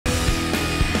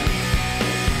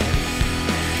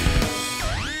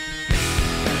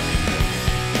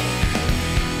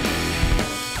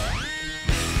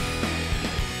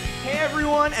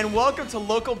everyone, and welcome to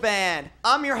Local Band.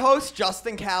 I'm your host,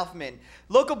 Justin Kaufman.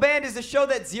 Local Band is a show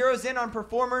that zeroes in on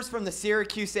performers from the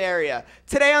Syracuse area.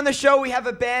 Today on the show, we have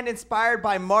a band inspired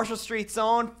by Marshall Street's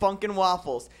own Funkin'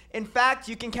 Waffles. In fact,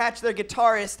 you can catch their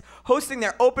guitarist hosting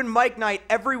their open mic night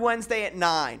every Wednesday at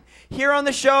 9. Here on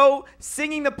the show,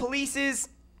 singing the Police's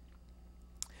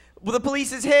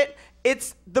hit,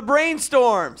 it's the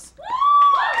Brainstorms.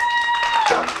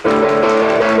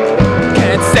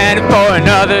 Can't stand it for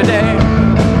another day.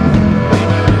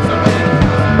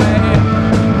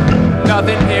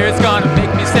 Nothing here is gonna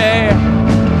make me stay.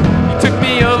 You took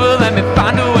me over, let me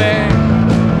find a way.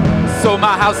 Sold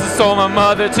my house and sold my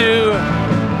mother too.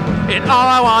 And all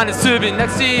I want is to be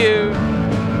next to you.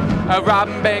 I rob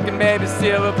a bank and maybe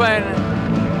steal a plane.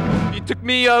 You took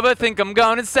me over, think I'm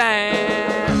going insane.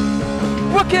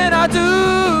 What can I do?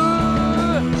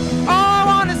 All I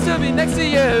want is to be next to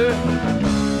you.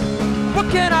 What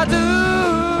can I do?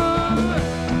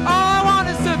 All I want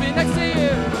is to be next to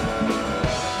you.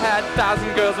 Had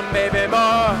 1,000 girls and maybe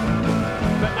more,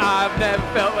 but I've never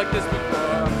felt like this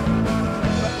before.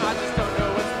 But I just don't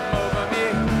know what's come over me.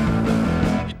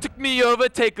 You took me over,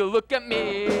 take a look at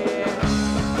me.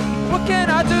 What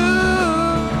can I do?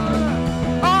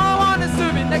 All I want is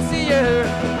to be next to you.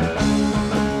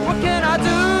 What can I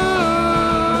do?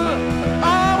 All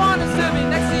I want is to be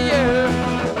next to you.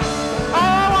 All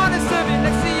I want is to be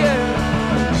next to you.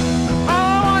 All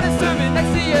I want is to be next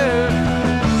to you.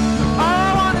 All I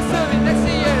want is to be next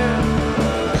to you.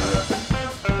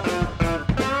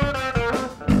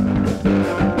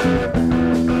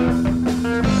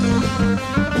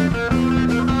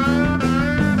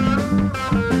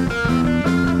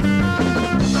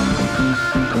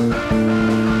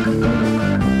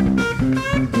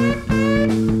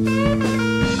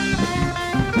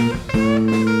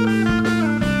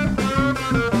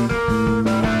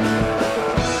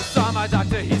 Saw my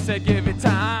doctor, he said give it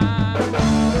time.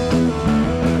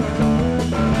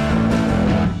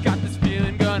 Got this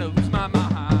feeling, gonna lose my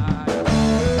mind.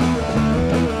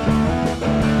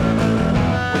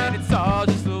 When it's all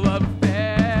just a love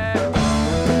affair.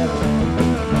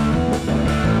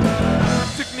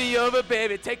 Took me over,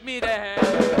 baby, take me there.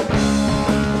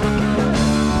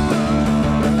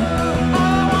 All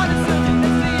I want is to be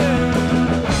next to you.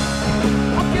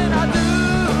 What can I do?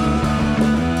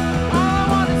 All I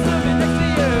want is to be next to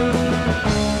you.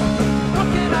 What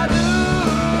can I do?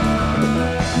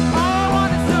 All I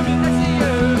want is to be next to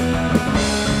you.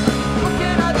 What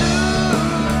can I do?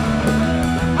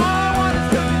 All I want is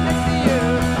to be next to you.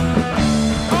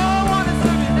 All I want is to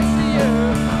be next to you.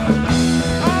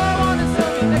 All I want is to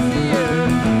be next to you.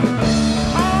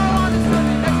 All I want is to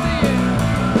be next to you.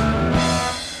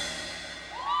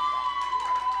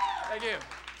 Thank you.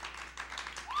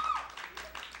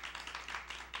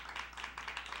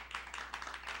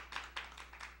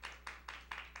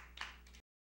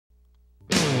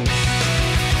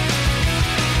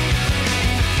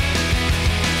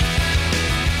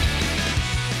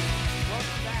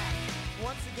 Welcome back.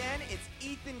 Once again, it's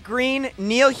Ethan Green,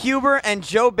 Neil Huber, and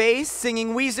Joe Bass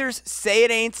singing Weezer's Say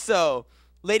It Ain't So.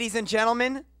 Ladies and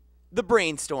gentlemen, the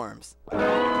Brainstorms.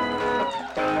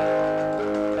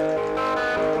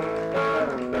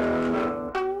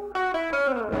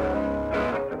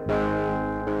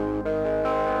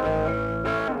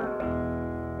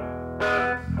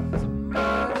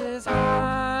 Somebody's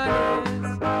heart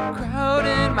is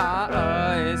crowding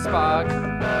my icebox.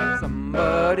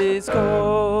 Somebody's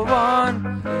cold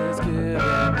one is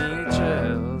giving me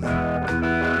chills.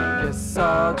 Guess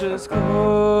I'll just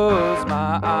close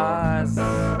my eyes.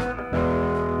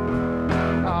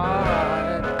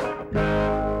 Alright,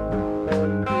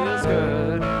 feels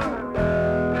good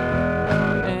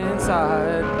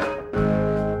inside.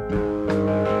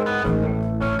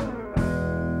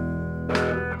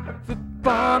 Flip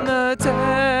on the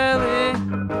telly,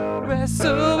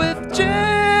 wrestle with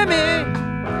Jimmy.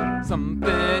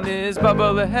 Something is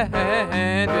bubbling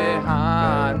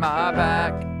behind my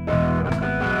back.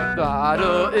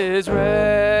 Bottle is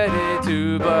ready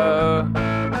to blow.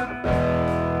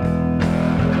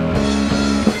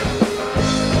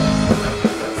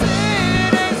 Say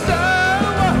it ain't so,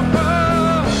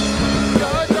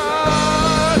 your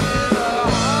dog is a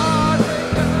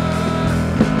heartbreaker.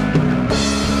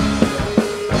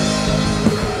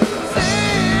 Say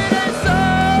it ain't so,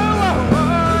 my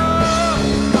love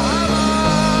is a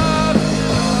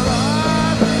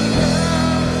heartbreaker.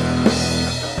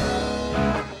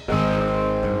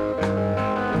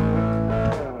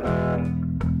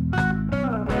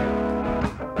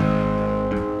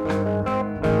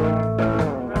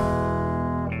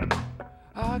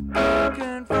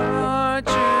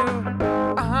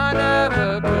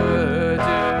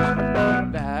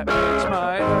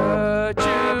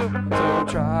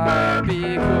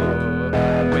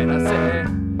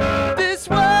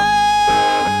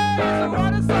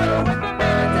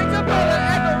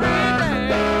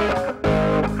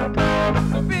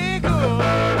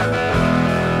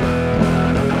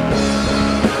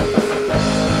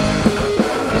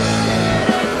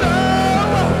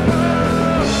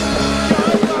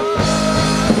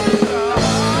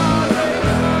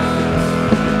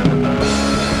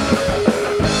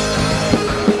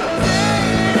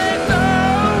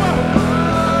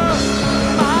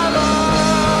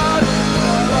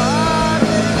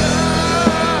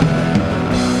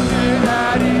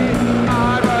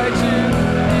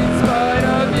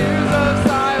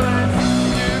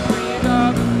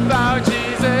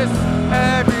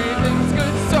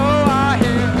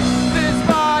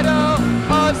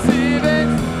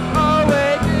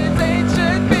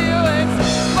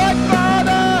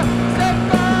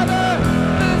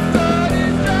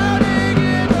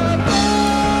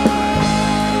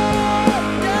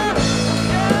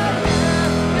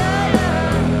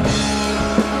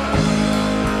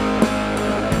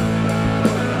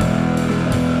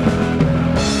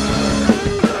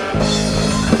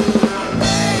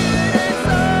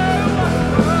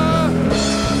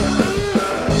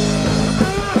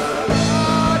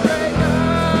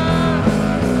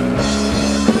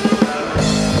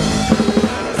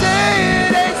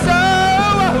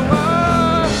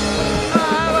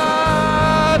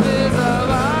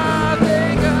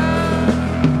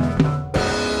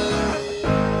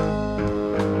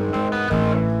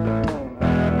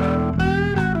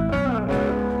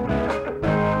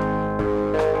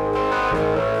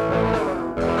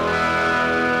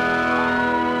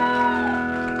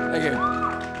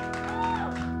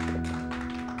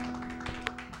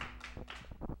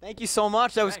 you so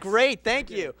much. That was Thanks. great. Thank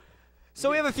you.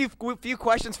 So we have a few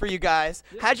questions for you guys.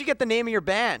 Yeah. How'd you get the name of your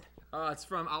band? It's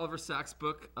from Oliver Sacks'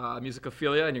 book,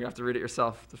 Musicophilia, and you're going to have to read it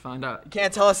yourself to find out.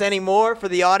 Can't tell us any more for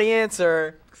the audience,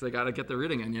 or? Because they got to get the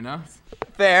reading in, you know?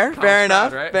 Fair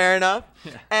enough, right? fair enough.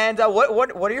 Yeah. And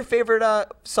what are your favorite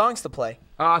songs to play?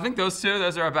 I think those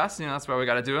are our best. You know, that's why we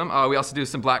got to do them. We also do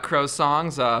some Black Crowes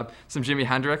songs, some Jimi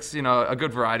Hendrix, you know, a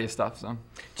good variety of stuff. So.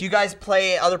 Do you guys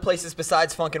play other places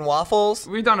besides Funk and Waffles?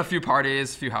 We've done a few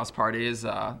parties, a few house parties,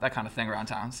 that kind of thing around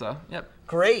town. So, yep.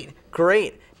 Great.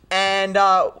 And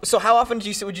so how often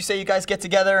would you say you guys get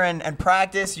together and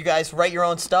practice? You guys write your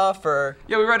own stuff, or?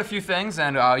 Yeah, we write a few things,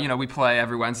 and you know, we play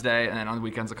every Wednesday, and then on the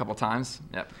weekends a couple times.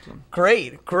 Yep. So.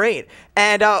 Great.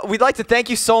 And we'd like to thank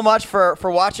you so much for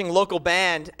watching Local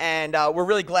Band, and we're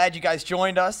really glad you guys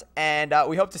joined us, and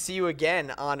we hope to see you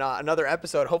again on another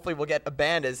episode. Hopefully we'll get a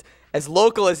band as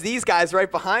local as these guys right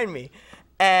behind me.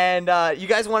 And you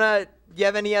guys do you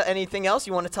have anything else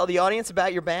you want to tell the audience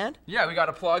about your band? Yeah, we got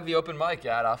to plug the open mic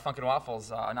at Funk and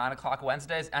Waffles, 9 o'clock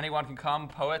Wednesdays. Anyone can come,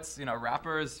 poets, you know,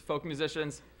 rappers, folk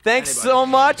musicians. Thanks anybody. so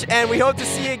much, and we hope to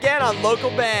see you again on Local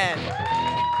Band.